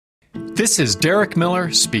This is Derek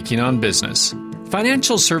Miller speaking on business.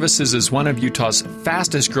 Financial services is one of Utah's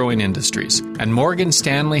fastest growing industries, and Morgan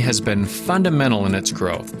Stanley has been fundamental in its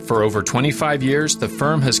growth. For over 25 years, the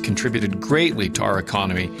firm has contributed greatly to our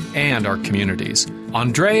economy and our communities.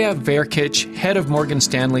 Andrea Verkic, head of Morgan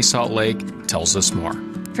Stanley Salt Lake, tells us more.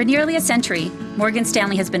 For nearly a century, Morgan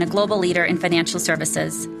Stanley has been a global leader in financial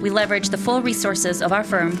services. We leverage the full resources of our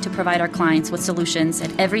firm to provide our clients with solutions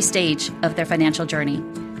at every stage of their financial journey.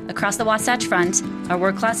 Across the Wasatch Front, our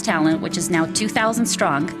world-class talent, which is now 2,000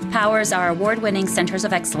 strong, powers our award-winning centers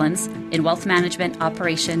of excellence in wealth management,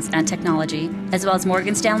 operations, and technology, as well as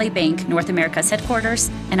Morgan Stanley Bank, North America's headquarters,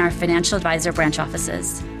 and our financial advisor branch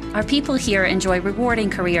offices. Our people here enjoy rewarding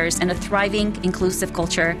careers and a thriving, inclusive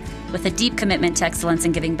culture with a deep commitment to excellence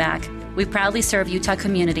and giving back. We proudly serve Utah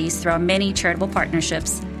communities through our many charitable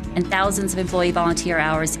partnerships and thousands of employee volunteer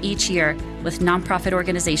hours each year with nonprofit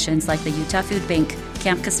organizations like the Utah Food Bank,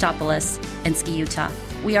 Camp Costopolis, and Ski Utah.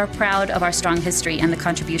 We are proud of our strong history and the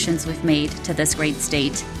contributions we've made to this great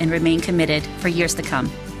state and remain committed for years to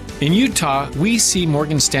come. In Utah, we see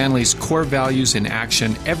Morgan Stanley's core values in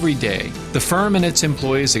action every day. The firm and its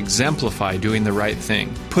employees exemplify doing the right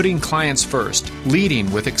thing, putting clients first,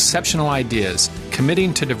 leading with exceptional ideas,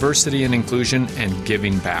 committing to diversity and inclusion, and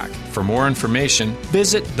giving back. For more information,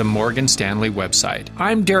 visit the Morgan Stanley website.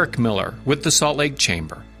 I'm Derek Miller with the Salt Lake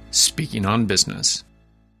Chamber, speaking on business.